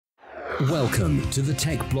Welcome to the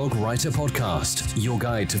Tech Blog Writer Podcast, your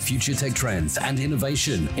guide to future tech trends and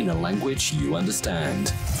innovation in a language you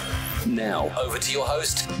understand. Now, over to your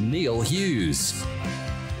host, Neil Hughes.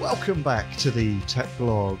 Welcome back to the Tech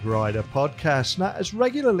Blog Writer Podcast. Now, as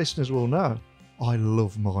regular listeners will know, I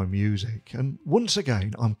love my music. And once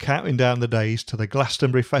again, I'm counting down the days to the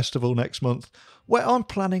Glastonbury Festival next month, where I'm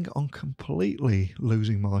planning on completely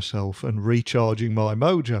losing myself and recharging my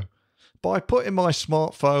mojo by putting my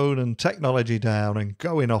smartphone and technology down and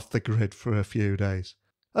going off the grid for a few days.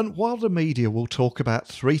 And while the media will talk about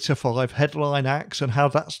 3 to 5 headline acts and how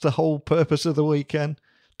that's the whole purpose of the weekend,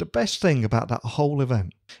 the best thing about that whole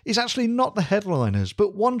event is actually not the headliners,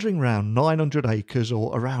 but wandering around 900 acres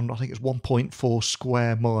or around, I think it's 1.4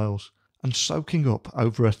 square miles, and soaking up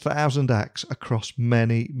over 1,000 acts across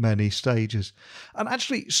many, many stages, and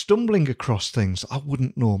actually stumbling across things I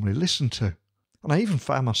wouldn't normally listen to. And I even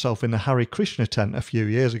found myself in the Hare Krishna tent a few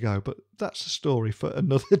years ago, but that's a story for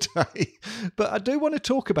another day. But I do want to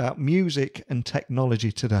talk about music and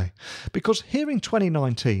technology today, because here in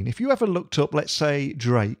 2019, if you ever looked up, let's say,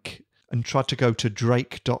 Drake and tried to go to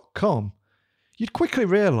drake.com, you'd quickly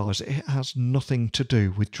realise it has nothing to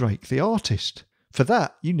do with Drake the artist. For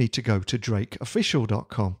that, you need to go to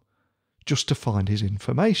drakeofficial.com just to find his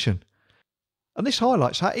information. And this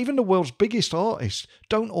highlights how even the world's biggest artists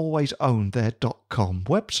don't always own their .com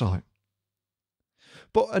website.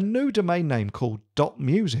 But a new domain name called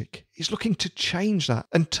DotMusic is looking to change that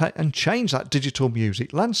and change that digital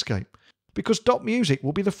music landscape, because DotMusic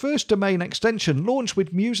will be the first domain extension launched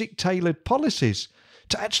with music-tailored policies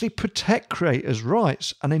to actually protect creators'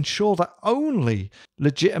 rights and ensure that only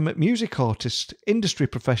legitimate music artists, industry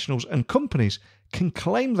professionals and companies can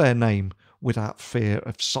claim their name without fear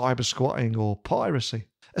of cyber squatting or piracy.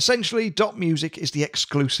 Essentially, DotMusic is the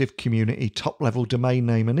exclusive community top-level domain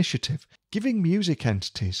name initiative, giving music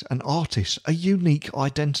entities and artists a unique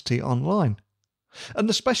identity online. And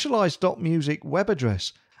the specialised DotMusic web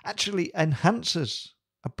address actually enhances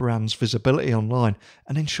a brand's visibility online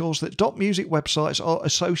and ensures that DotMusic websites are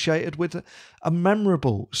associated with a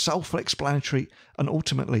memorable, self-explanatory and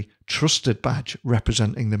ultimately trusted badge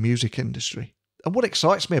representing the music industry. And what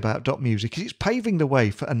excites me about DotMusic is it's paving the way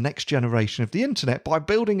for a next generation of the internet by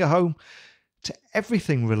building a home to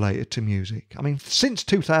everything related to music. I mean, since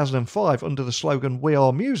 2005, under the slogan "We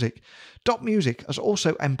Are Music," DotMusic has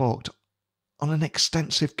also embarked on an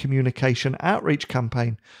extensive communication outreach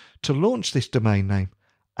campaign to launch this domain name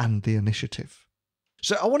and the initiative.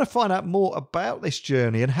 So I want to find out more about this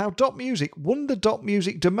journey and how DotMusic won the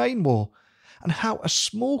DotMusic domain war, and how a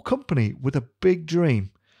small company with a big dream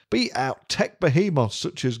beat out tech behemoths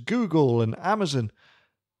such as Google and Amazon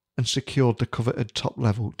and secured the coveted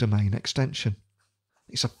top-level domain extension.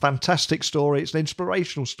 It's a fantastic story. It's an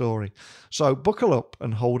inspirational story. So buckle up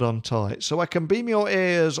and hold on tight so I can beam your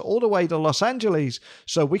ears all the way to Los Angeles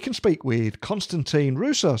so we can speak with Constantine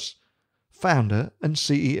Roussos, founder and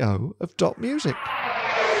CEO of DotMusic.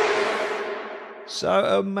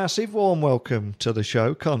 So a massive warm welcome to the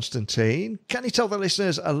show, Constantine. Can you tell the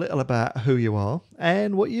listeners a little about who you are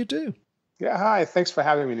and what you do? Yeah, hi. Thanks for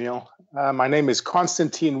having me, Neil. My name is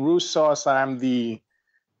Constantine Roussos. I'm the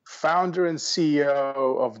founder and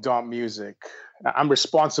CEO of DotMusic. I'm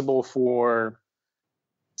responsible for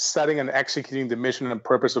setting and executing the mission and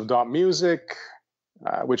purpose of DotMusic,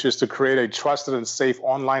 which is to create a trusted and safe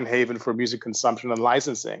online haven for music consumption and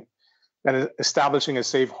licensing, and establishing a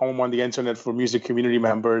safe home on the internet for music community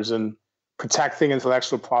members, and protecting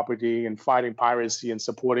intellectual property and fighting piracy and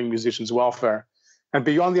supporting musicians' welfare. And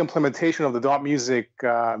beyond the implementation of the DotMusic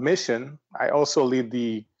mission, I also lead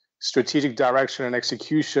the strategic direction and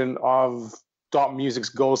execution of DotMusic's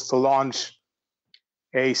goals to launch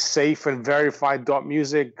a safe and verified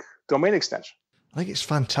DotMusic domain extension. I think it's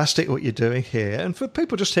fantastic what you're doing here. And for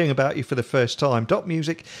people just hearing about you for the first time,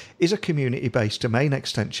 DotMusic is a community-based domain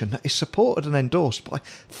extension that is supported and endorsed by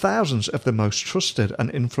thousands of the most trusted and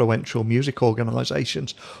influential music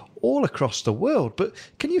organisations all across the world. But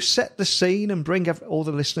can you set the scene and bring all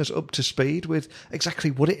the listeners up to speed with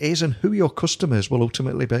exactly what it is and who your customers will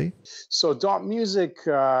ultimately be? So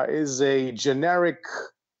DotMusic is a generic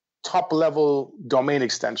top-level domain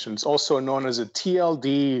extension. It's also known as a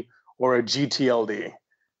TLD or a GTLD,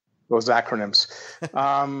 those acronyms.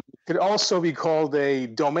 Could also be called a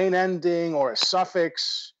domain ending or a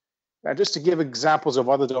suffix. And just to give examples of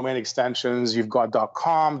other domain extensions, you've got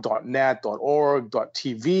 .com, .net, .org,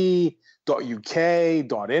 .tv,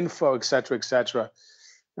 .uk, .info, et cetera, et cetera.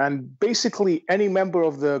 And basically, any member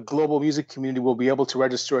of the global music community will be able to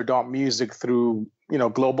register a DotMusic through,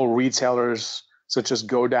 global retailers such as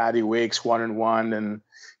GoDaddy, Wix, 1&1, and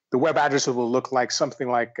the web address will look like something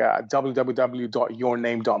like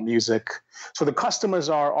www.yourname.music. So the customers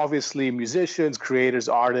are obviously musicians, creators,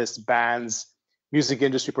 artists, bands, music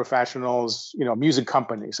industry professionals, music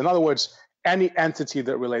companies. In other words, any entity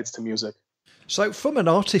that relates to music. So from an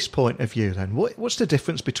artist point of view then, what's the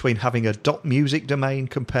difference between having a .music domain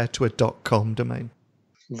compared to a .com domain?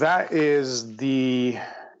 That is the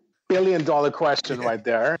billion-dollar question right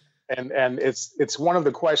there. And it's one of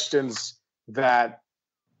the questions that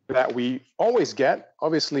we always get.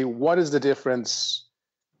 Obviously, what is the difference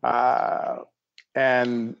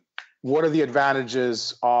and what are the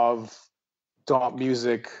advantages of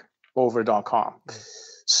 .music over .com?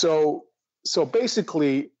 So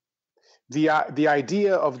basically, the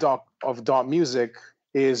idea of .music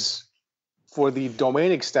is for the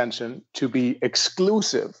domain extension to be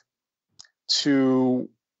exclusive to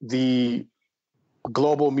the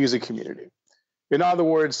global music community. In other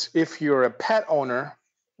words, if you're a pet owner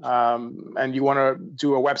and you want to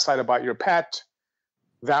do a website about your pet,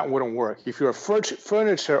 that wouldn't work. If you're a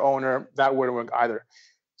furniture owner, that wouldn't work either.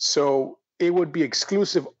 So it would be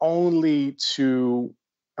exclusive only to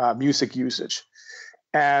music usage.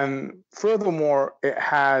 And furthermore, it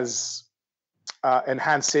has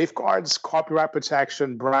enhanced safeguards, copyright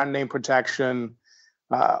protection, brand name protection.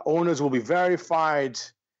 Owners will be verified.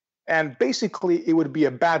 And basically, it would be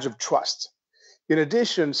a badge of trust. In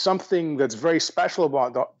addition, something that's very special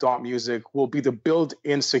about .music will be the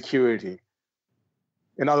built-in security.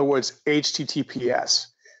 In other words, HTTPS.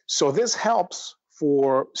 So this helps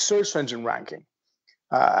for search engine ranking.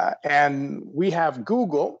 And we have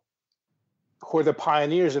Google, who are the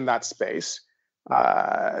pioneers in that space.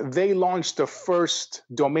 They launched the first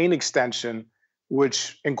domain extension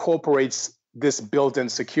which incorporates this built-in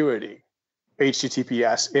security,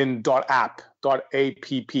 HTTPS, in .app.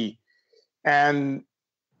 And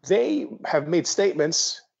they have made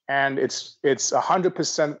statements, and it's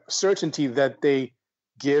 100% certainty that they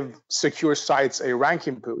give secure sites a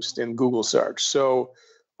ranking boost in Google search. So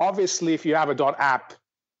obviously, if you have a .app,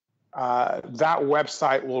 that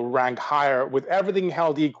website will rank higher. With everything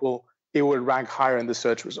held equal, it would rank higher in the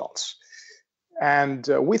search results. And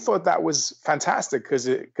we thought that was fantastic because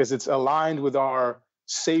it's aligned with our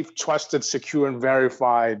safe, trusted, secure, and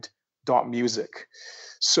verified .music.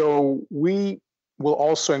 So we will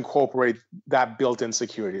also incorporate that built-in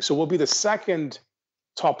security. So we'll be the second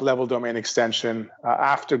top-level domain extension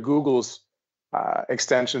after Google's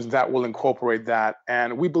extensions that will incorporate that.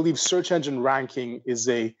 And we believe search engine ranking is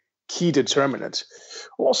a key determinant.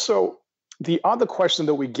 Also, the other question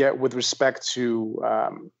that we get with respect to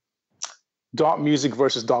 .music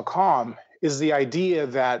versus .com is the idea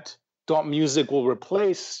that .music will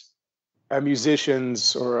replace a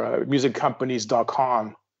musician's or a music company's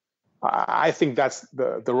 .com. I think that's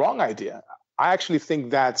the wrong idea. I actually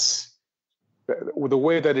think that's the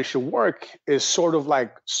way that it should work is sort of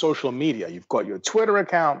like social media. You've got your Twitter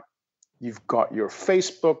account, you've got your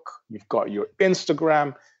Facebook, you've got your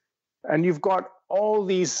Instagram, and you've got all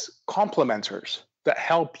these complementers that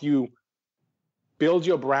help you build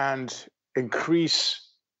your brand, increase,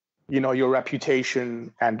 your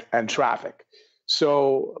reputation and traffic.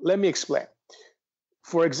 So let me explain.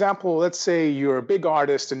 For example, let's say you're a big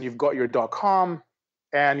artist and you've got your .com,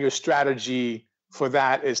 and your strategy for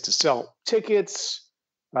that is to sell tickets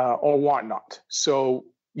or whatnot. So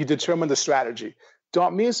you determine the strategy.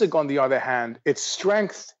 .music, on the other hand, its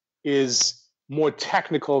strength is more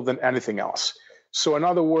technical than anything else. So in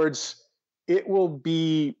other words, it will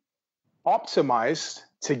be optimized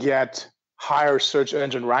to get higher search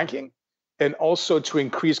engine ranking and also to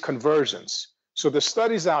increase conversions. So the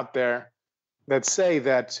studies out there that say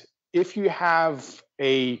that if you have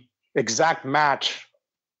a exact match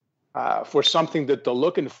for something that they're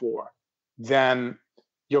looking for, then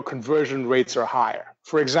your conversion rates are higher.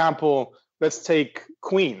 For example, let's take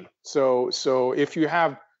Queen. So if you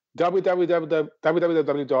have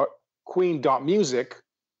www.queen.music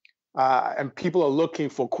and people are looking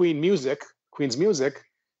for Queen's music,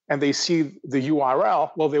 and they see the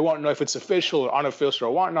URL, well, they won't know if it's official or unofficial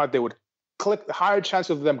or whatnot. They would click, the higher chance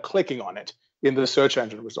of them clicking on it in the search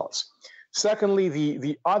engine results. Secondly,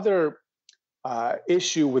 the other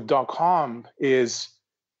issue with .com is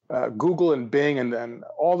Google and Bing and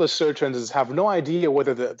all the search engines have no idea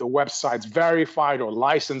whether the website's verified or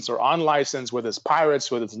licensed or unlicensed, whether it's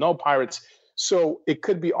pirates, whether it's no pirates. So it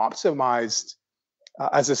could be optimized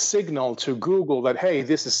as a signal to Google that, hey,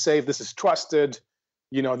 this is safe, this is trusted,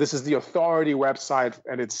 this is the authority website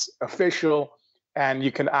and it's official, and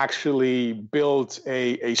you can actually build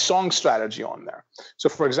a song strategy on there. So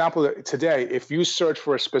for example, today, if you search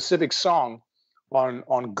for a specific song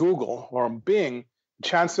on Google or on Bing,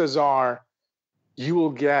 chances are you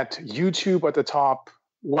will get YouTube at the top,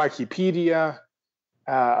 Wikipedia,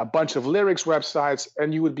 a bunch of lyrics websites,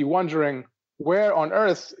 and you would be wondering, where on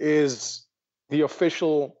earth is the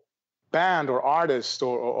official band or artist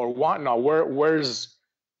or whatnot? Where's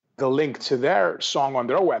the link to their song on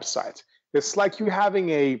their website? It's like you having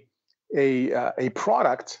a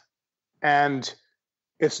product and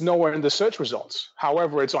it's nowhere in the search results.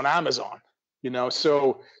 However, it's on Amazon.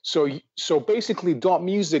 So basically,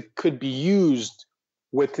 DotMusic could be used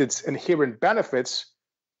with its inherent benefits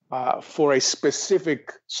for a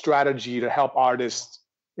specific strategy to help artists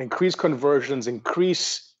increase conversions,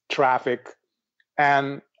 increase traffic,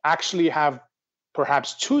 and actually have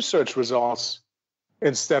perhaps 2 search results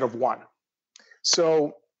instead of 1.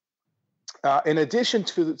 So in addition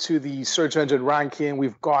to the search engine ranking,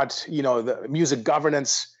 we've got the music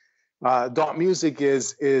governance. DotMusic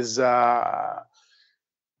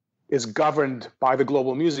is governed by the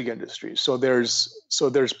global music industry. So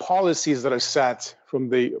there's policies that are set from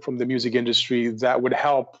the music industry that would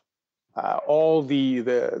help all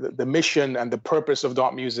the mission and the purpose of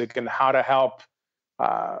DotMusic and how to help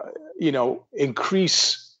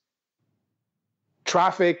increase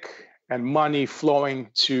traffic and money flowing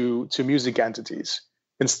to music entities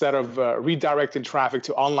instead of redirecting traffic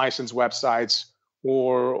to unlicensed websites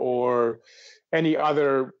or any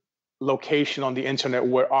other location on the internet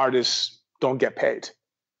where artists don't get paid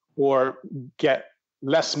or get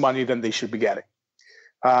less money than they should be getting.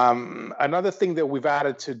 Another thing that we've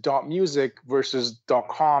added to DotMusic versus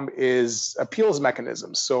 .com is appeals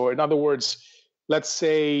mechanisms. So in other words, let's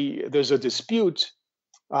say there's a dispute,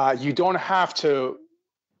 you don't have to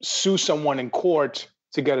sue someone in court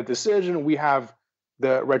to get a decision. We have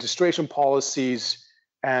the registration policies,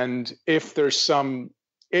 and if there's some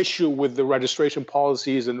issue with the registration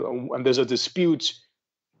policies and there's a dispute,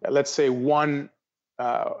 let's say one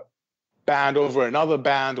band over another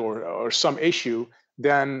band or some issue,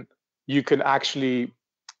 then you can actually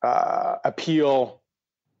appeal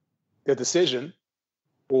the decision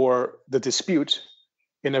or the dispute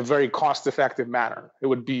in a very cost-effective manner. It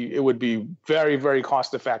would be very, very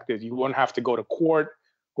cost-effective. You won't have to go to court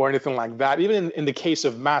or anything like that. Even in the case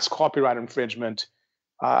of mass copyright infringement,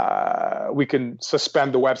 we can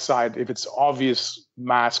suspend the website if it's obvious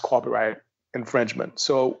mass copyright infringement.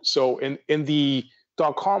 So in the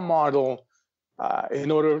 .com model,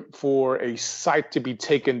 in order for a site to be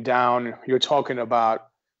taken down, you're talking about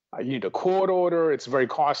you need a court order. It's very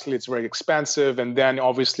costly. It's very expensive. And then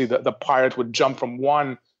obviously the pirate would jump from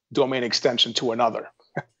one domain extension to another.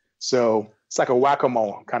 So it's like a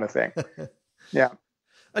whack-a-mole kind of thing. Yeah.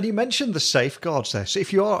 And you mentioned the safeguards there. So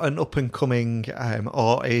if you are an up-and-coming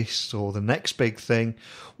artist or the next big thing,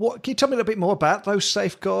 can you tell me a little bit more about those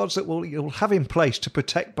safeguards that you'll have in place to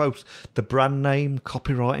protect both the brand name,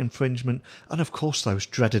 copyright infringement, and of course those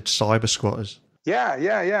dreaded cyber squatters?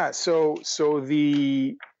 Yeah. So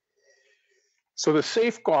the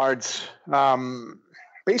safeguards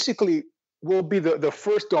basically will be the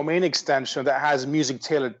first domain extension that has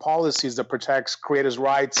music-tailored policies that protects creators'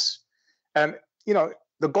 rights. And,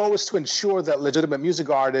 the goal is to ensure that legitimate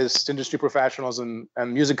music artists, industry professionals, and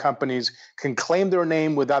music companies can claim their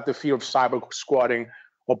name without the fear of cyber squatting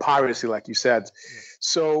or piracy, like you said. Yeah.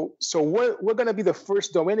 So we're going to be the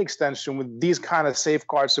first domain extension with these kind of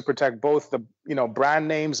safeguards to protect both the brand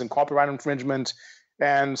names and copyright infringement.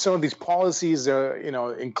 And some of these policies,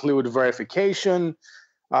 include verification.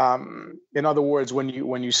 In other words, when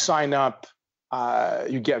you sign up,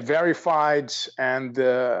 you get verified, and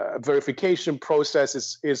the verification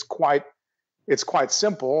process is quite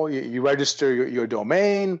simple. You register your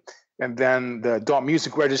domain, and then the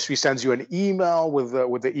DotMusic registry sends you an email with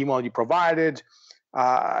the email you provided,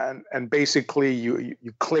 and basically you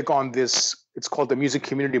click on this. It's called the Music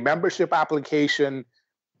Community Membership application,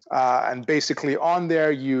 and basically on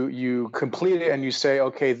there you complete it and you say,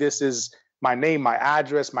 okay, this is my name, my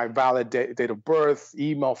address, my valid date of birth,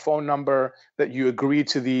 email, phone number, that you agree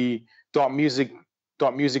to the DotMusic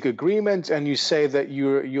agreement, and you say that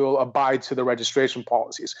you'll abide to the registration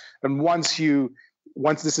policies. And once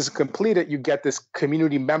this is completed, you get this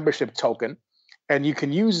community membership token, and you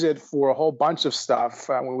can use it for a whole bunch of stuff.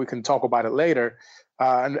 We can talk about it later.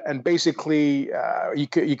 And basically, you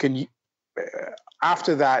can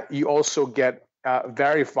after that, you also get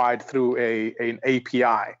verified through an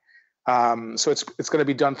API. So it's going to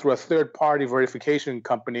be done through a third-party verification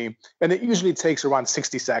company, and it usually takes around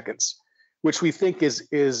 60 seconds, which we think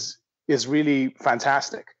is really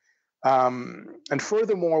fantastic. And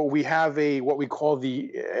furthermore, we have what we call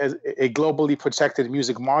a globally protected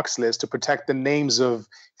music marks list to protect the names of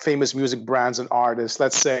famous music brands and artists.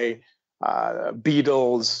 Let's say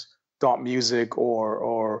Beatles .music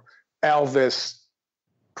or Elvis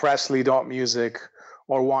Presley .music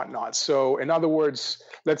or whatnot. So in other words,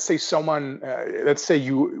 let's say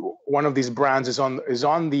one of these brands is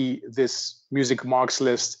on this music marks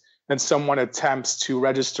list, and someone attempts to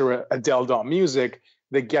register Adele .music,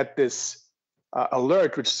 they get this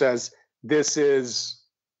alert which says, this is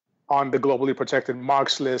on the globally protected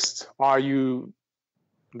marks list. Are you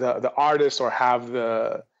the artist, or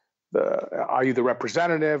are you the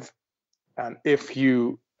representative? And if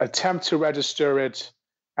you attempt to register it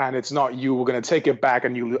and it's not you, we're going to take it back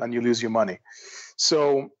and you lose your money.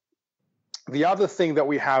 So the other thing that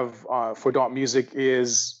we have for .music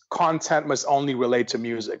is content must only relate to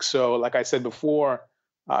music. So like I said before,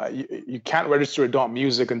 you can't register a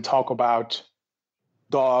 .music and talk about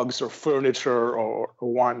dogs or furniture or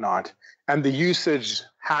whatnot. And the usage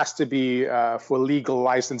has to be for legal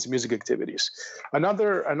licensed music activities.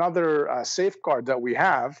 Another safeguard that we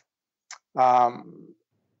have,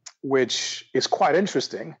 which is quite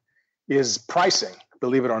interesting, is pricing,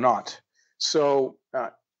 believe it or not. So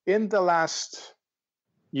in the last,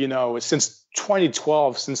 since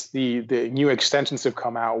 2012, since the new extensions have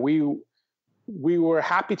come out, we were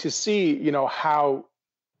happy to see, how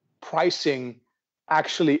pricing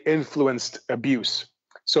actually influenced abuse.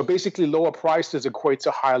 So basically, lower prices equate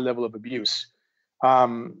to higher level of abuse.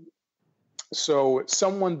 So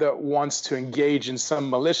someone that wants to engage in some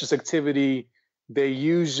malicious activity, they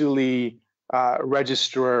usually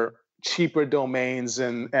register cheaper domains,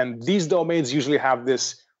 and these domains usually have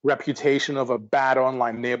this reputation of a bad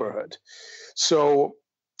online neighborhood. So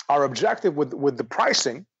our objective with the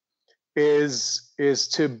pricing is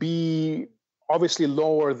to be obviously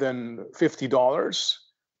lower than $50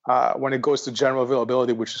 when it goes to general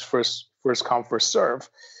availability, which is first come, first serve.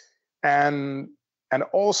 And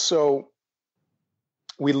also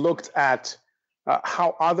we looked at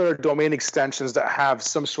how other domain extensions that have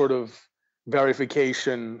some sort of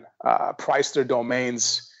verification price their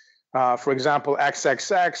domains. For example,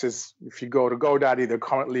 XXX is, if you go to GoDaddy, they're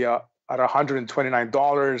currently at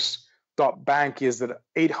 $129. .bank is at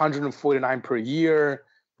 $849 per year.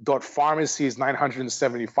 .pharmacy is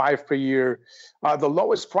 $975 per year. The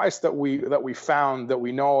lowest price that we found that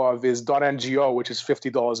we know of is .ngo, which is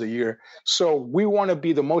 $50 a year. So we want to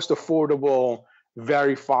be the most affordable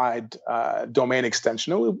verified domain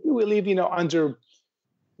extension. We believe, under,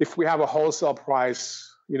 if we have a wholesale price,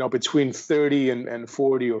 between $30 and $40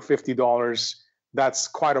 or $50, that's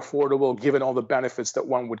quite affordable given all the benefits that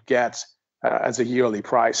one would get as a yearly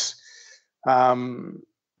price.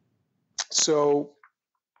 So,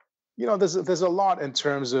 there's a lot in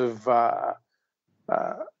terms of, the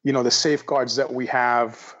safeguards that we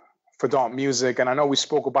have for .music. And I know we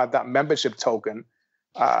spoke about that membership token.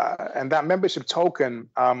 And that membership token,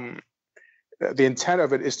 the intent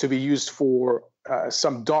of it is to be used for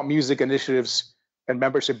some .music initiatives and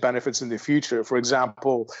membership benefits in the future. For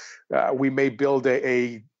example, we may build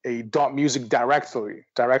a .music directory.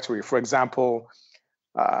 For example,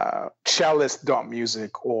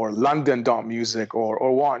 cellist.music or london.music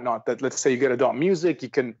or whatnot, that let's say you get a .music, you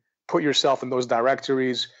can put yourself in those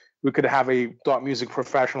directories. We could have a .music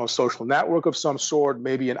professional social network of some sort,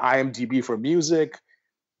 maybe an IMDb for music,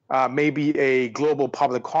 maybe a global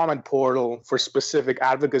public comment portal for specific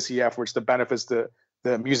advocacy efforts that benefits the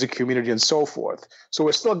music community and so forth. So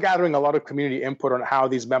we're still gathering a lot of community input on how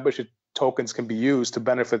these membership tokens can be used to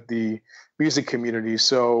benefit the music community.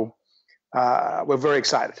 So we're very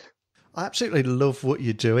excited. I absolutely love what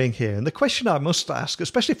you're doing here. And the question I must ask,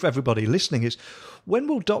 especially for everybody listening, is when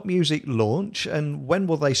will .music launch, and when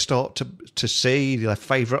will they start to see their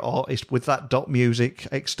favourite artist with that .music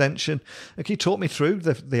extension? And can you talk me through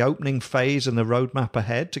the opening phase and the roadmap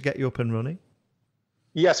ahead to get you up and running?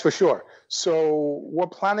 Yes, for sure. So we're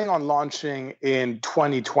planning on launching in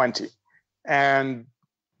 2020. And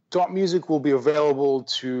 .music will be available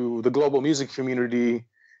to the global music community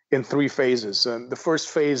in 3 phases. And the first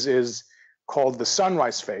phase is called the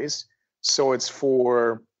sunrise phase. So it's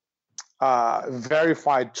for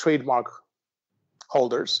verified trademark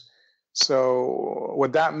holders. So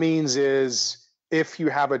what that means is if you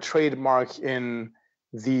have a trademark in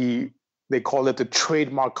they call it the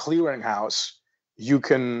trademark clearinghouse, you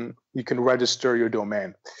can register your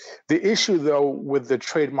domain. The issue, though, with the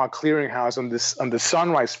trademark clearinghouse on the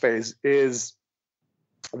sunrise phase is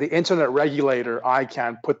the internet regulator,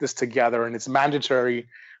 ICANN, put this together, and it's mandatory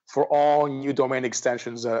for all new domain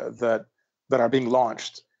extensions that are being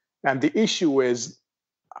launched. And the issue is,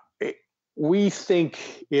 we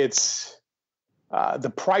think it's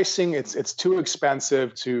the pricing. It's too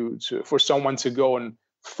expensive for someone to go and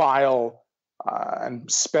file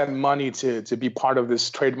and spend money to be part of this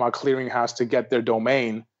trademark clearinghouse to get their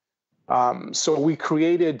domain. So we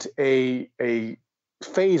created a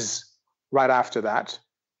phase right after that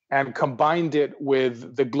and combined it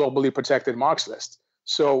with the globally protected marks list.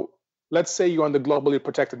 So let's say you're on the globally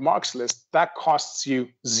protected marks list, that costs you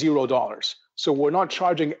 $0. So we're not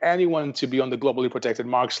charging anyone to be on the globally protected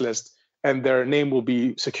marks list, and their name will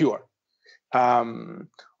be secure.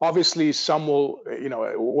 Obviously, some will,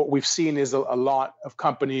 what we've seen is a lot of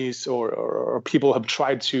companies or people have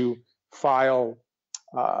tried to file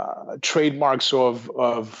trademarks of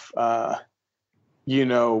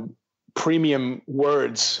premium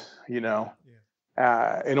words, in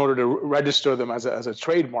order to register them as a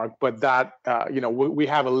trademark. But that, we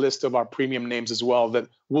have a list of our premium names as well that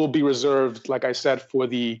will be reserved, like I said, for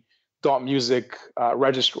the DotMusic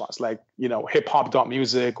registrars, like, hip hop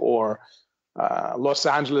DotMusic or Los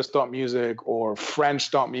Angeles DotMusic or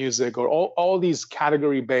French DotMusic, or all these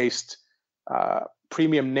category-based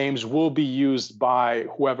premium names will be used by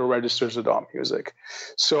whoever registers a DotMusic.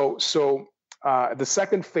 So the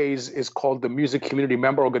second phase is called the Music Community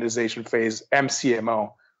Member Organization phase,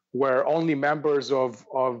 MCMO, where only members of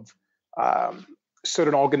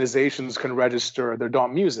certain organizations can register their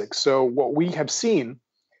DotMusic. So what we have seen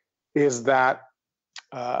is that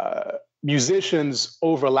musicians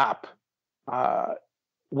overlap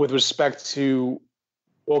with respect to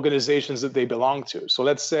organizations that they belong to. So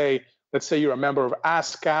let's say you're a member of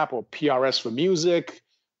ASCAP or PRS for Music,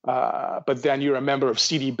 but then you're a member of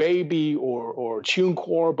CD Baby or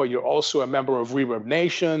TuneCore, but you're also a member of Reverb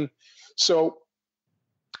Nation. So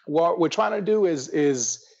what we're trying to do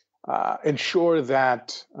is ensure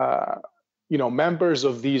that members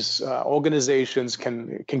of these organizations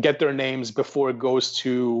can get their names before it goes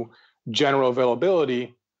to general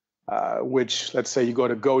availability. Which, let's say you go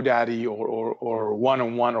to GoDaddy or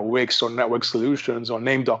One-on-One or Wix or Network Solutions or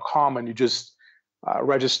Name.com, and you just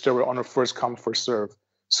register on a first come, first serve.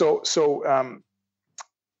 So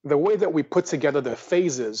the way that we put together the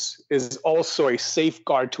phases is also a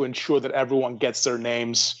safeguard to ensure that everyone gets their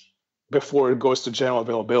names before it goes to general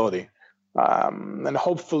availability. And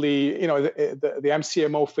hopefully, the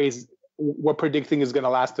MCMO phase, we're predicting is going to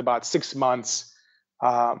last about 6 months.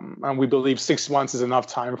 And we believe 6 months is enough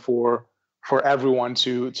time for everyone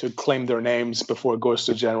to claim their names before it goes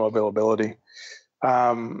to general availability.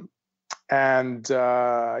 Obviously,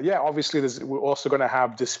 we're also going to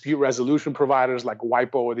have dispute resolution providers like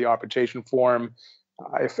WIPO or the arbitration forum,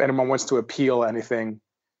 if anyone wants to appeal anything.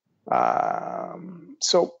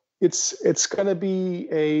 So it's going to be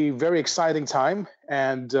a very exciting time.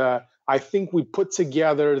 And I think we put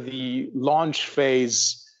together the launch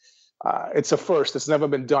phase. It's a first. It's never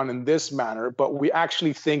been done in this manner, but we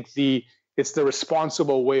actually think it's the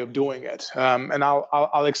responsible way of doing it. And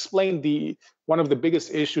I'll explain one of the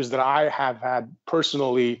biggest issues that I have had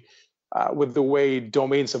personally with the way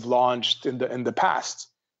domains have launched in the past.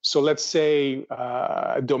 So let's say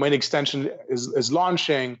a domain extension is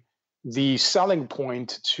launching. The selling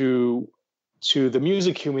point to the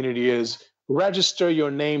music community is register your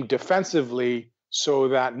name defensively so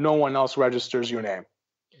that no one else registers your name.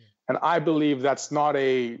 And I believe that's not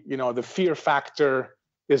the fear factor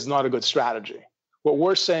is not a good strategy. What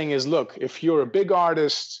we're saying is, look, if you're a big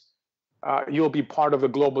artist, you'll be part of the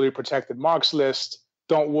globally protected marks list.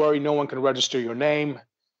 Don't worry, no one can register your name.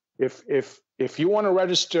 If you want to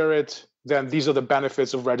register it, then these are the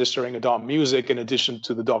benefits of registering a DotMusic in addition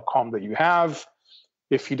to the .com that you have.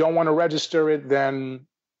 If you don't want to register it, then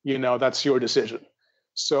that's your decision.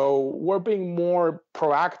 So we're being more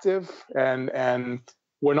proactive and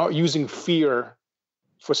we're not using fear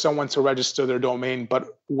for someone to register their domain,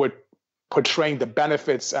 but we're portraying the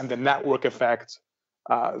benefits and the network effect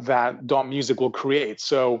that DotMusic will create.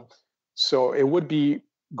 So it would be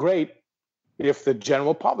great if the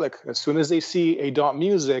general public, as soon as they see a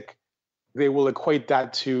DotMusic, they will equate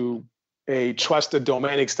that to a trusted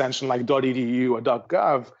domain extension like .edu or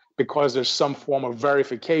 .gov, because there's some form of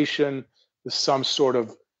verification, there's some sort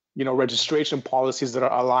of registration policies that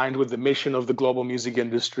are aligned with the mission of the global music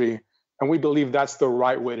industry. And we believe that's the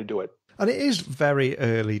right way to do it. And it is very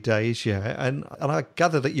early days, yeah. And I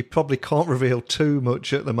gather that you probably can't reveal too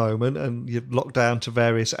much at the moment and you're locked down to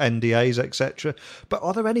various NDAs, etc. But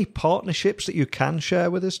are there any partnerships that you can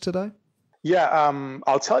share with us today? Yeah,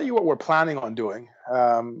 I'll tell you what we're planning on doing.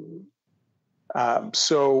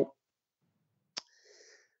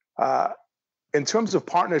 In terms of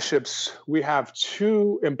partnerships, we have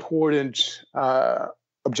two important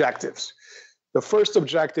objectives. The first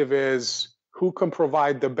objective is who can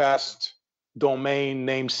provide the best domain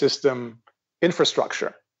name system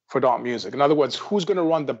infrastructure for DotMusic. In other words, who's going to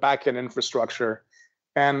run the backend infrastructure,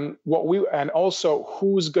 and also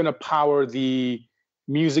who's going to power the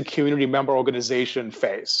music community member organization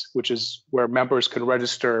phase, which is where members can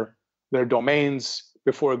register their domains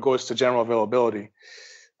before it goes to general availability.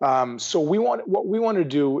 So what we want to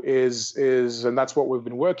do is, and that's what we've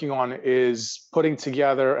been working on, is putting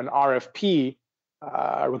together an RFP,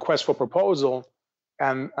 request for proposal,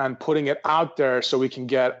 and putting it out there so we can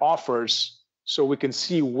get offers, so we can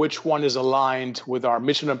see which one is aligned with our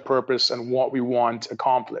mission and purpose and what we want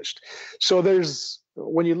accomplished. So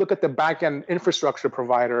when you look at the backend infrastructure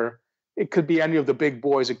provider, it could be any of the big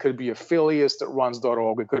boys. It could be Affiliates that runs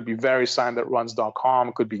 .org. It could be VeriSign that runs .com.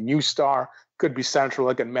 It could be Newstar. It could be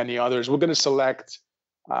CentralLink and many others. We're going to select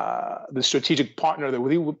the strategic partner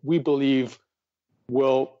that we believe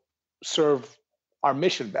will serve our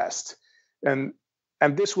mission best.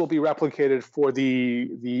 And this will be replicated for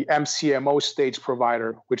the MCMO stage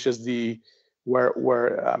provider, which is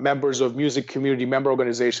where members of music community member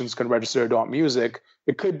organizations can register DotMusic.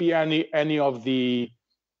 It could be any of the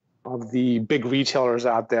big retailers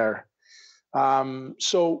out there.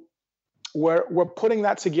 So we're putting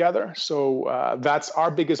that together. So that's our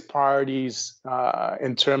biggest priorities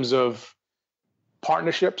in terms of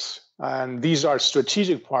partnerships. And these are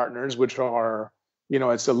strategic partners, which are,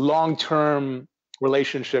 it's a long-term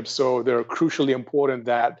relationship. So they're crucially important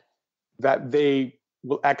that they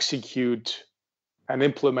will execute and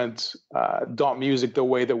implement DotMusic the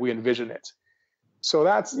way that we envision it. So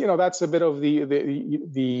that's a bit of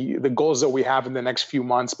the goals that we have in the next few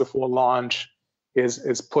months before launch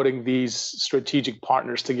is putting these strategic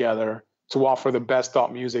partners together to offer the best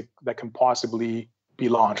DotMusic that can possibly be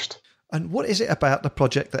launched. And what is it about the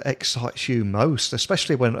project that excites you most,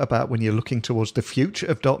 especially when you're looking towards the future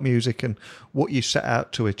of DotMusic and what you set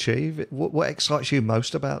out to achieve? What excites you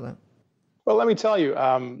most about that? Well, let me tell you,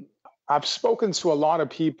 I've spoken to a lot of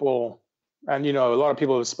people, and a lot of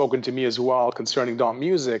people have spoken to me as well concerning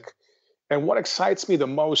DotMusic. And what excites me the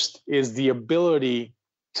most is the ability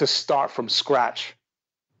to start from scratch.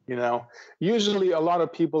 Usually a lot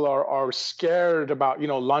of people are scared about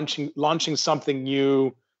launching something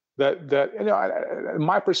new. That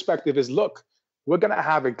my perspective is, look, we're going to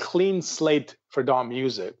have a clean slate for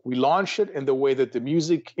DotMusic. We launch it in the way that the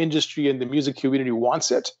music industry and the music community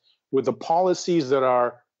wants it, with the policies that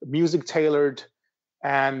are music tailored,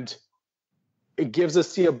 and it gives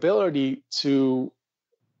us the ability to,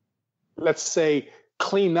 let's say,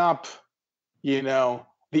 clean up,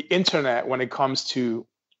 the internet when it comes to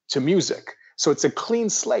music. So it's a clean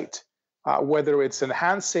slate. Whether it's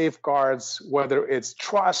enhanced safeguards, whether it's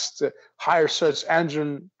trust, higher search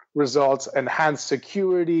engine results, enhanced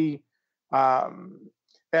security. And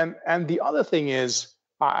the other thing is,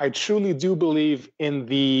 I truly do believe in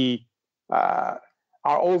our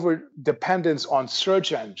over dependence on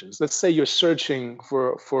search engines. Let's say you're searching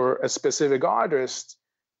for a specific artist,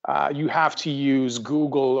 you have to use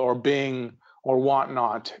Google or Bing or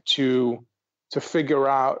whatnot to figure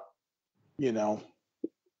out,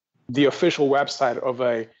 the official website of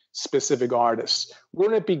a specific artist.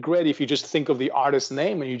 Wouldn't it be great if you just think of the artist's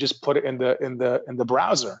name and you just put it in the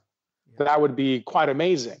browser? Yeah. That would be quite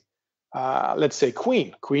amazing. Let's say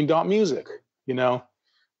Queen.music, Justin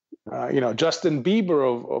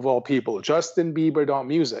Bieber of all people, Justin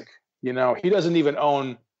Bieber.music. He doesn't even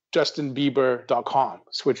own justinbieber.com,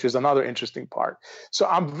 which is another interesting part. So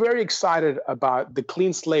I'm very excited about the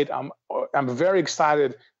clean slate. I'm very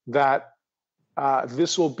excited that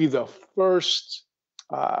this will be the first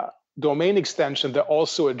domain extension that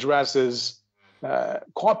also addresses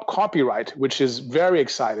copyright, which is very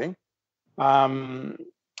exciting.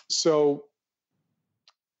 So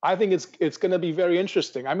I think it's going to be very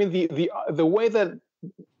interesting. I mean, the way that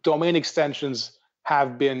domain extensions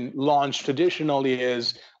have been launched traditionally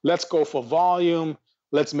is, let's go for volume,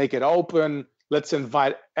 let's make it open, let's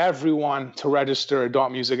invite everyone to register a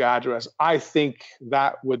DotMusic address. I think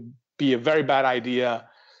that would be a very bad idea,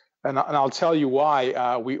 and I'll tell you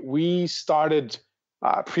why. We started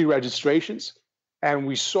pre-registrations, and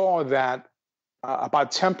we saw that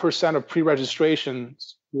about 10% of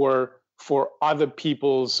pre-registrations were for other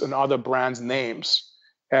people's and other brands' names.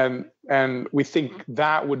 And we think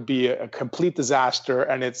that would be a complete disaster,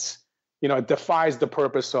 and it defies the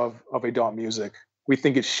purpose of a DotMusic. We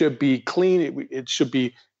think it should be clean. It should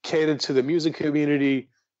be catered to the music community,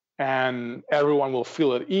 and everyone will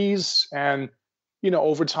feel at ease. And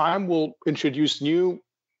over time, we'll introduce new,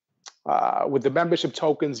 with the membership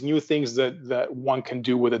tokens, new things that one can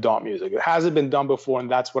do with a DotMusic. It hasn't been done before,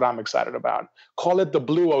 and that's what I'm excited about. Call it the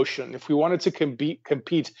blue ocean. If we wanted to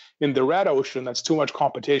compete in the red ocean, that's too much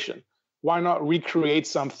competition. why not recreate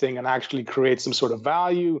something and actually create some sort of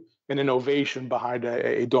value and innovation behind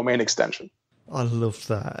a domain extension? I love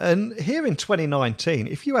that. And here in 2019,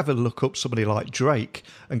 if you ever look up somebody like Drake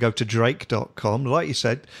and go to drake.com, like you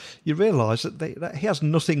said, you realise that he has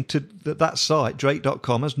nothing to, that site,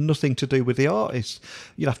 drake.com, has nothing to do with the artist.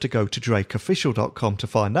 You'd have to go to drakeofficial.com to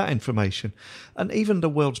find that information. And even the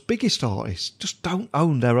world's biggest artists just don't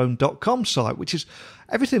own their own .com site, which is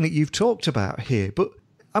everything that you've talked about here. But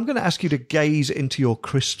I'm going to ask you to gaze into your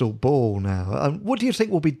crystal ball now. What do you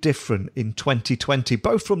think will be different in 2020,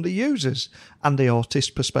 both from the users and the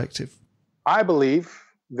artist perspective? I believe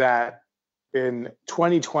that in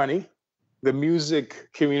 2020, the music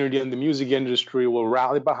community and the music industry will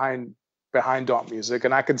rally behind DotMusic.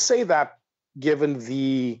 And I could say that given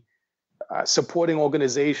the supporting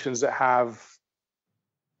organizations that have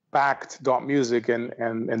backed DotMusic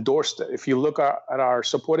and endorsed it. If you look at our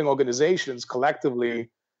supporting organizations collectively,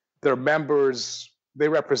 their members, they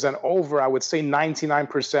represent over, I would say,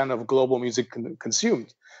 99% of global music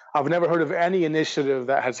consumed. I've never heard of any initiative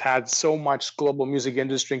that has had so much global music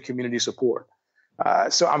industry and community support.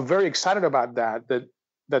 So I'm very excited about that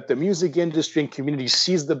the music industry and community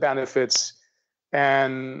sees the benefits,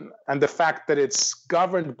 and the fact that it's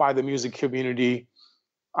governed by the music community,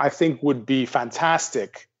 I think would be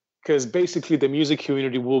fantastic, because basically the music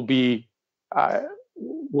community will be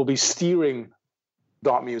steering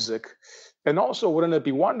DotMusic. And also, wouldn't it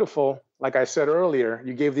be wonderful? Like I said earlier,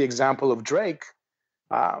 you gave the example of Drake.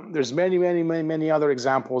 There's many other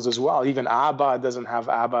examples as well. Even ABBA doesn't have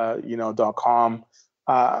ABBA,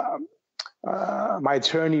 my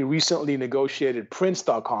attorney recently negotiated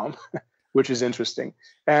Prince.com, which is interesting.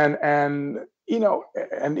 And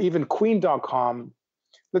even Queen.com.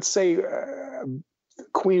 Let's say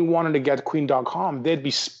Queen wanted to get Queen.com, they'd be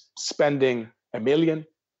spending $1 million.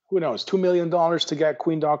 Who knows, $2 million to get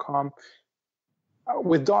Queen.com.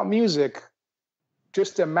 With DotMusic,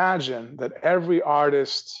 just imagine that every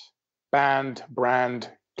artist, band, brand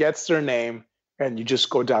gets their name, and you just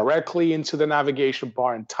go directly into the navigation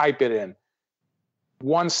bar and type it in.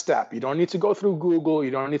 One step. You don't need to go through Google.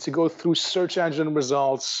 You don't need to go through search engine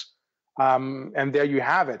results. And there you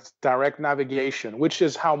have it, direct navigation, which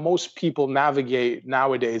is how most people navigate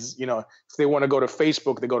nowadays. If they want to go to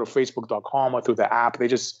Facebook, they go to facebook.com or through the app. They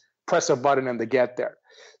just press a button and they get there.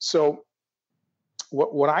 So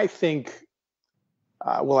what I think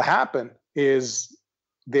will happen is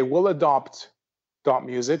they will adopt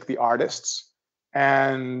DotMusic, the artists,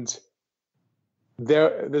 and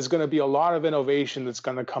there's going to be a lot of innovation that's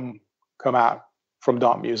going to come out from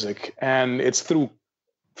DotMusic, and it's through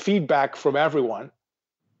feedback from everyone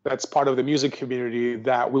that's part of the music community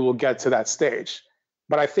that we will get to that stage.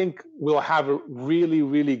 But I think we'll have a really,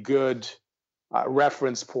 really good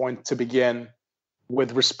reference point to begin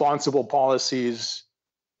with, responsible policies,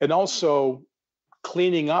 and also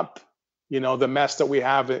cleaning up, the mess that we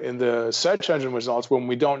have in the search engine results when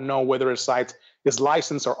we don't know whether a site is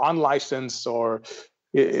licensed or unlicensed, or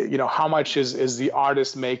how much is the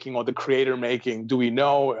artist making or the creator making? Do we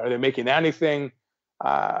know? Are they making anything?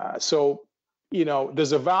 So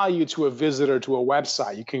there's a value to a visitor to a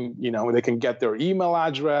website. You can, they can get their email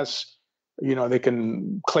address, they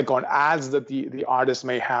can click on ads that the artist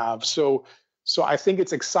may have. So I think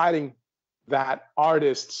it's exciting that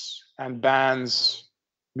artists and bands,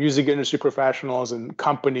 music industry professionals and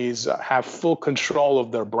companies have full control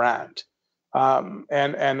of their brand.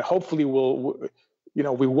 And hopefully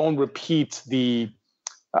we won't repeat the,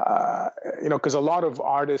 because a lot of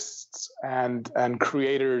artists and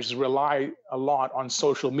creators rely a lot on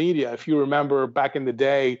social media. If you remember back in the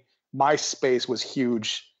day, MySpace was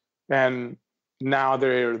huge, and now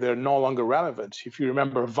they're no longer relevant. If you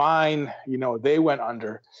remember Vine, they went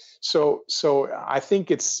under. So I think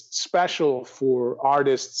it's special for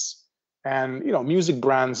artists and music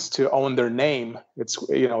brands to own their name.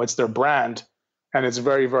 It's their brand, and it's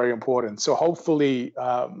very, very important. So hopefully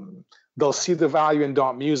they'll see the value in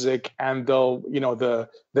DotMusic, and they'll, the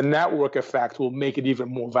network effect will make it even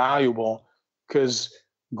more valuable, because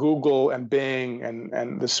Google and Bing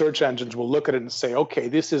and the search engines will look at it and say, okay,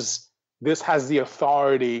 this has the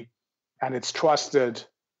authority and it's trusted.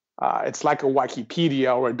 It's like a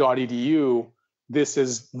Wikipedia or a .edu. This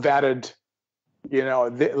is vetted,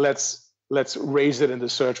 let's raise it in the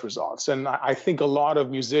search results. And I think a lot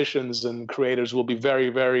of musicians and creators will be very,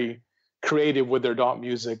 very creative with their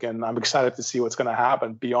DotMusic, and I'm excited to see what's going to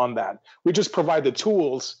happen beyond that. We just provide the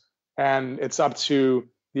tools, and it's up to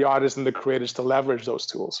the artists and the creators to leverage those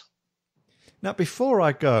tools. Now, before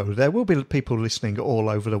I go, there will be people listening all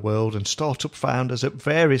over the world and startup founders at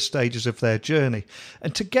various stages of their journey.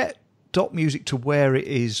 And to get DotMusic to where it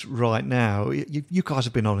is right now, you guys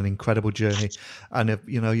have been on an incredible journey, and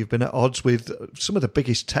you've been at odds with some of the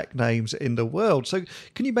biggest tech names in the world. So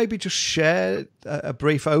can you maybe just share a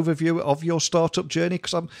brief overview of your startup journey?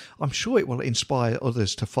 Because I'm sure it will inspire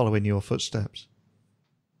others to follow in your footsteps.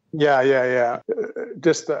 Yeah.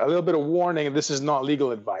 Just a little bit of warning: this is not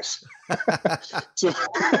legal advice.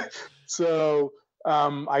 So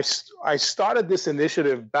I started this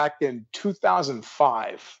initiative back in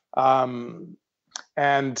 2005.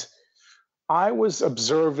 And I was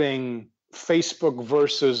observing Facebook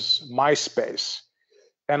versus MySpace,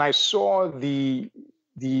 and I saw everyone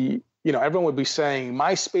would be saying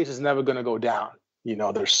MySpace is never going to go down.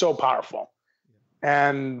 They're so powerful.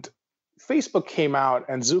 And Facebook came out,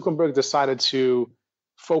 and Zuckerberg decided to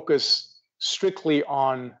focus strictly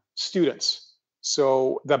on students,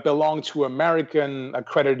 so that belong to American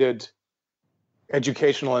accredited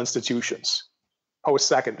educational institutions,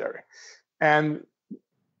 post-secondary. And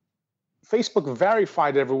Facebook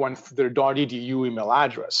verified everyone through their .edu email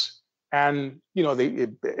address. And,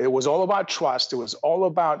 it was all about trust. It was all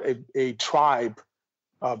about a tribe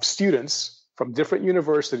of students from different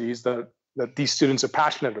universities that these students are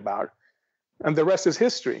passionate about. And the rest is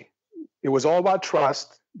history. It was all about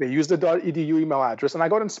trust. They used the .edu email address. And I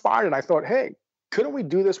got inspired, and I thought, hey, couldn't we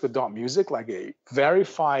do this with DotMusic, like a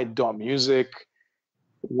verified DotMusic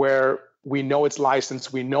where we know it's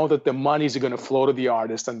licensed, we know that the monies are going to flow to the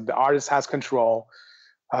artist, and the artist has control.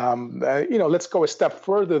 Let's go a step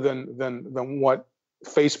further than what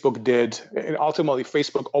Facebook did. And ultimately,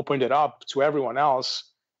 Facebook opened it up to everyone else,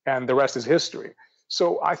 and the rest is history.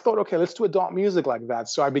 So I thought, okay, let's do a DotMusic like that.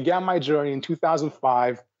 So I began my journey in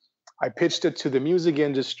 2005. I pitched it to the music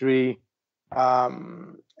industry.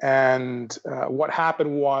 And what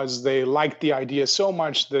happened was they liked the idea so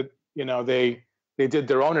much that, they did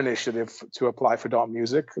their own initiative to apply for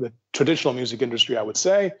DotMusic, the traditional music industry, I would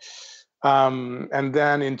say. And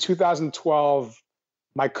then in 2012,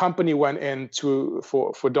 my company went in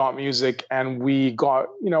for DotMusic, and we got,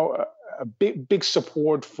 a big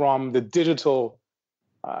support from the digital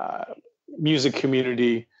music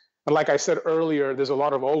community. And like I said earlier, there's a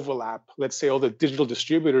lot of overlap. Let's say all the digital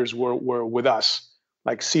distributors were with us,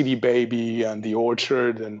 like CD Baby and The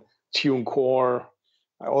Orchard and TuneCore,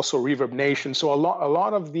 also Reverb Nation. So a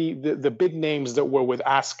lot of the big names that were with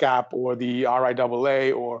ASCAP or the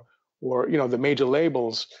RIAA or the major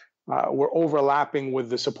labels were overlapping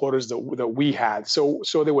with the supporters that we had. So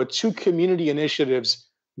there were two community initiatives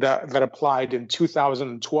that applied in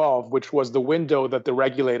 2012, which was the window that the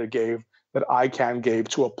regulator gave, that ICANN gave,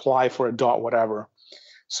 to apply for a dot whatever.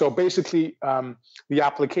 So basically, the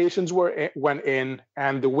applications went in,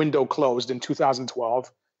 and the window closed in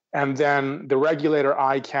 2012. And then the regulator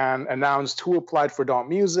ICANN announced who applied for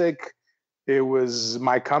DotMusic. It was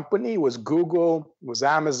my company, it was Google, it was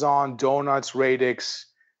Amazon, Donuts, Radix,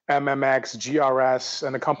 MMX, GRS,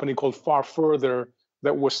 and a company called Far Further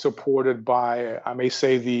that was supported by, I may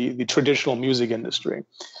say, the traditional music industry.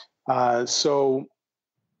 So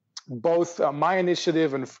both my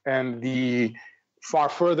initiative and the Far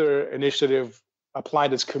Further initiative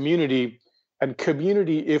applied as community. And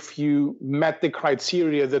community, if you met the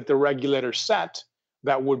criteria that the regulator set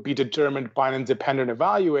that would be determined by an independent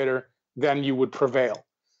evaluator, then you would prevail.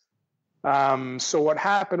 So what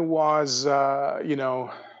happened was,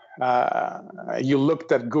 you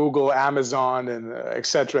looked at Google, Amazon, and et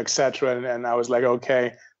cetera, and I was like,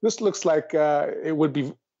 okay, this looks like it would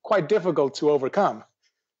be quite difficult to overcome.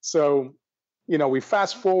 So, we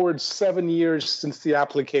fast forward 7 years since the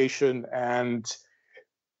application, and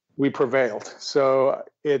we prevailed. So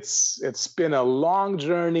it's been a long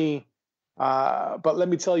journey, but let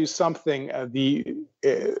me tell you something.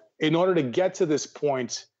 In order to get to this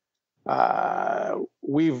point,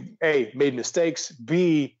 we've A, made mistakes,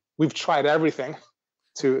 B, we've tried everything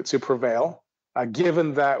to prevail,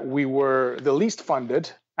 given that we were the least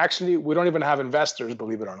funded. Actually, we don't even have investors,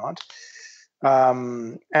 believe it or not.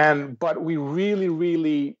 But we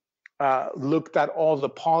really looked at all the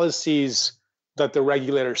policies that the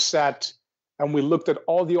regulator set, and we looked at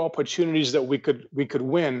all the opportunities that we could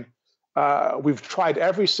win. We've tried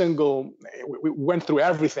we went through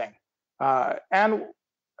everything. And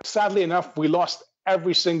sadly enough, we lost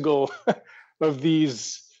every single of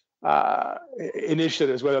these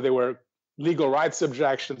initiatives, whether they were legal rights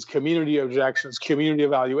objections, community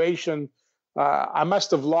evaluation. I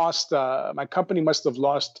must have lost, my company must have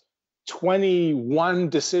lost 21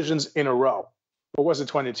 decisions in a row. Or was it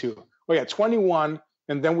 22? Oh yeah, 21.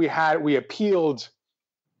 And then we appealed.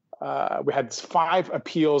 We had 5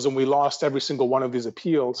 appeals, and we lost every single one of these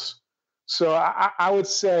appeals. So I would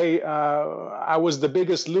say I was the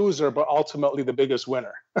biggest loser, but ultimately the biggest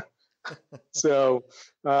winner. So,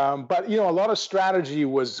 but a lot of strategy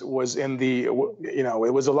was in the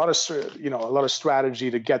it was a lot of strategy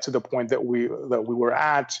to get to the point that we were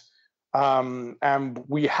at, and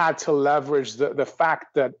we had to leverage the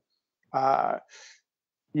fact that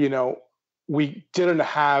we didn't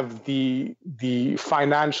have the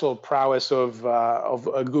financial prowess of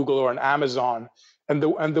a Google or an Amazon, and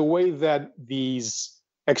the way that these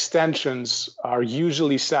extensions are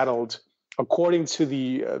usually settled according to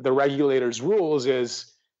the regulators' rules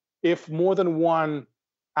is if more than one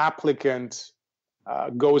applicant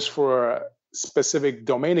goes for a specific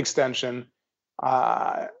domain extension,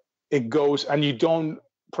 it goes, and you don't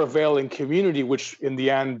prevail in community, which in the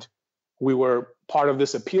end we were part of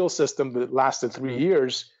this appeal system that lasted 3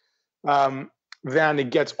 years, then it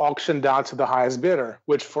gets auctioned out to the highest bidder,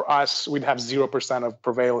 which for us, we'd have 0% of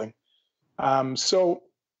prevailing. So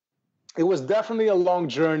it was definitely a long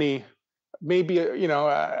journey. Maybe,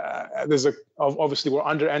 obviously we're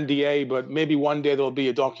under NDA, but maybe one day there'll be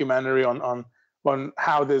a documentary on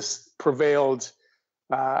how this prevailed.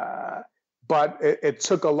 But it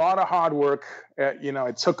took a lot of hard work.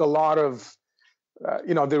 It took a lot of,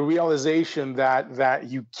 the realization that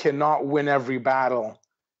you cannot win every battle.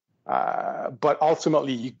 But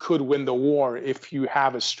ultimately you could win the war if you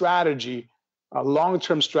have a strategy, a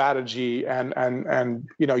long-term strategy, and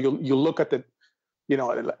you look at the,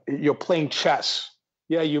 you're playing chess.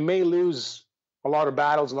 Yeah, you may lose a lot of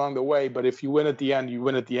battles along the way, but if you win at the end, you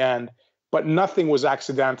win at the end. But nothing was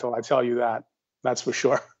accidental, I tell you that. That's for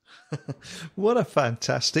sure. What a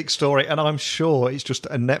fantastic story. And I'm sure it's just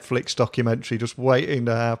a Netflix documentary just waiting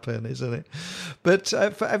to happen, isn't it? But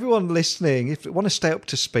for everyone listening, if you want to stay up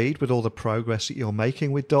to speed with all the progress that you're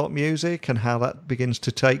making with DotMusic and how that begins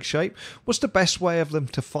to take shape, what's the best way of them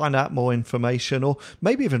to find out more information, or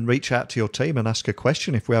maybe even reach out to your team and ask a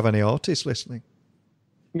question if we have any artists listening?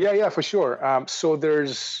 Yeah, for sure. So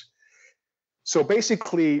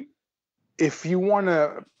basically, if you want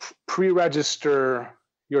to pre-register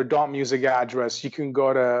your DotMusic address, you can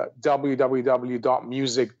go to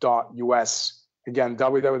www.music.us. Again,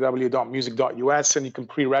 www.music.us, and you can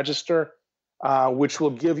pre-register, which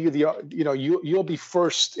will give you you'll be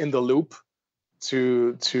first in the loop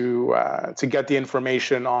to get the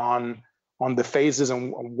information on the phases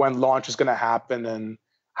and when launch is going to happen, and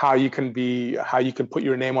how you can put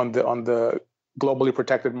your name on the globally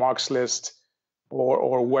protected marks list,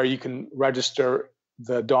 or where you can register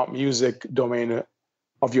the DotMusic domain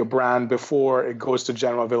of your brand before it goes to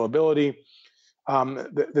general availability.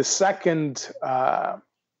 The second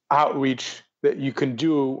outreach that you can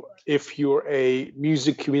do if you're a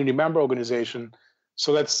music community member organization.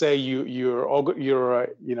 So let's say you're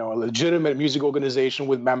a legitimate music organization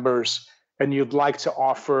with members, and you'd like to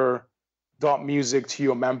offer DotMusic to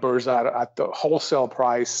your members at the wholesale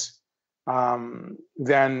price.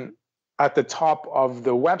 Then at the top of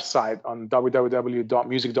the website on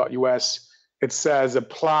www.music.us, it says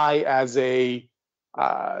apply as a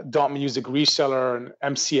DotMusic reseller and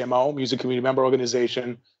MCMO, music community member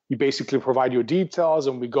organization. You basically provide your details,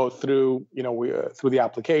 and we go through, through the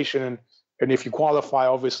application. And if you qualify,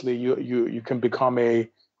 obviously you can become a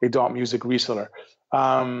DotMusic reseller.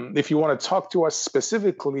 If you want to talk to us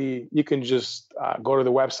specifically, you can just go to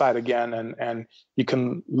the website again, and you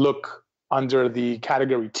can look under the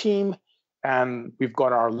category team, and we've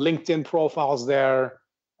got our LinkedIn profiles there.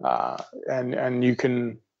 And you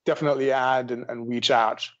can definitely add and reach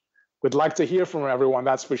out. We'd like to hear from everyone,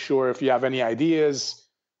 that's for sure. If you have any ideas,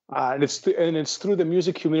 and it's through the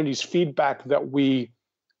music community's feedback that we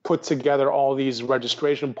put together all these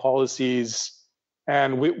registration policies.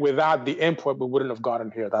 And without the input, we wouldn't have gotten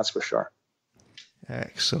here. That's for sure.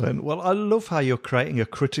 Excellent. Well, I love how you're creating a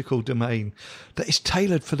critical domain that is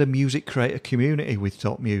tailored for the music creator community with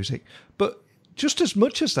DotMusic. But just as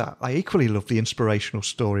much as that, I equally love the inspirational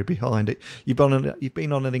story behind it. You've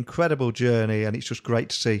been on an incredible journey, and it's just great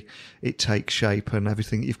to see it take shape, and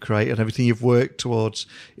everything you've created, everything you've worked towards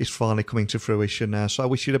is finally coming to fruition now. So I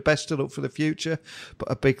wish you the best of luck for the future, but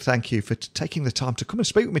a big thank you for taking the time to come and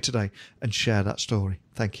speak with me today and share that story.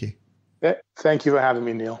 Thank you. Yeah, thank you for having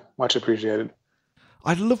me, Neil. Much appreciated.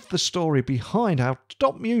 I love the story behind how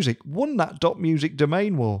DotMusic won that DotMusic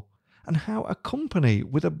domain war, and how a company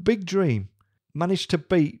with a big dream managed to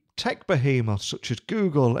beat tech behemoths such as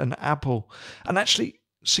Google and Apple and actually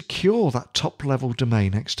secure that top-level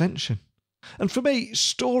domain extension. And for me,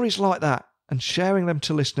 stories like that and sharing them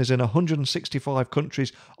to listeners in 165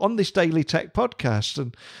 countries on this daily tech podcast,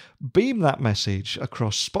 and beam that message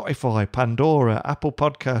across Spotify, Pandora, Apple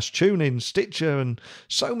Podcasts, TuneIn, Stitcher, and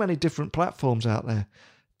so many different platforms out there.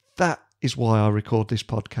 That is why I record this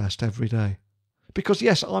podcast every day. Because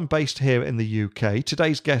yes, I'm based here in the UK.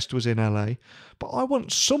 Today's guest was in LA, but I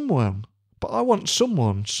want someone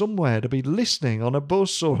somewhere to be listening on a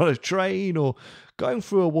bus or on a train or going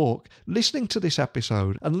through a walk, listening to this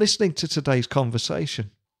episode and listening to today's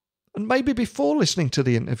conversation. And maybe before listening to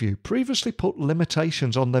the interview, previously put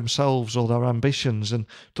limitations on themselves or their ambitions and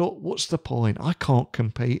thought, what's the point? I can't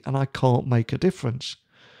compete and I can't make a difference.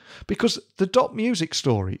 Because the DotMusic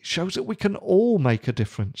story shows that we can all make a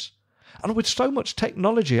difference. And with so much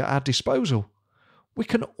technology at our disposal, we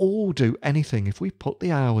can all do anything if we put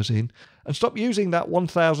the hours in and stop using that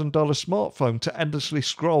 $1,000 smartphone to endlessly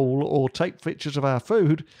scroll or take pictures of our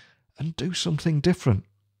food and do something different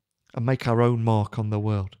and make our own mark on the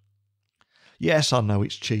world. Yes, I know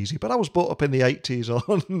it's cheesy, but I was brought up in the 80s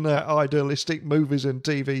on idealistic movies and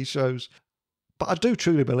TV shows. But I do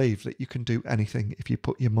truly believe that you can do anything if you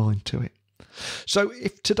put your mind to it. So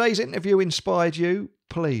if today's interview inspired you,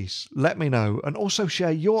 please let me know, and also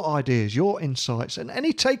share your ideas, your insights, and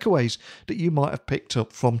any takeaways that you might have picked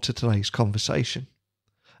up from today's conversation.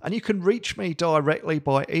 And you can reach me directly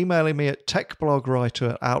by emailing me at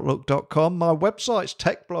techblogwriter@outlook.com. My website's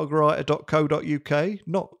techblogwriter.co.uk,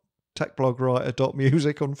 not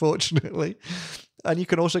techblogwriter.music, unfortunately. And you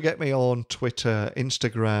can also get me on Twitter,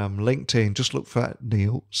 Instagram, LinkedIn. Just look for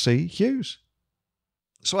Neil C. Hughes.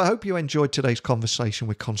 So I hope you enjoyed today's conversation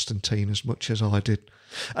with Constantine as much as I did.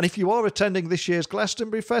 And if you are attending this year's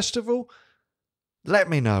Glastonbury Festival, let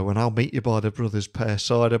me know and I'll meet you by the Brothers Pear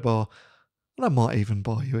Cider Bar. And I might even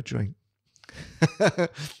buy you a drink.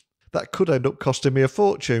 That could end up costing me a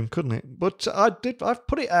fortune, couldn't it? But I've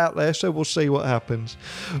put it out there, so we'll see what happens.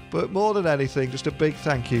 But more than anything, just a big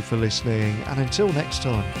thank you for listening. And until next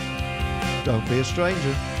time, don't be a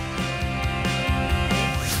stranger.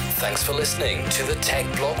 Thanks for listening to the Tech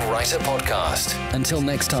Blog Writer Podcast. Until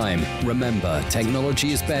next time, remember,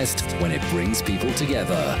 technology is best when it brings people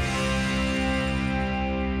together.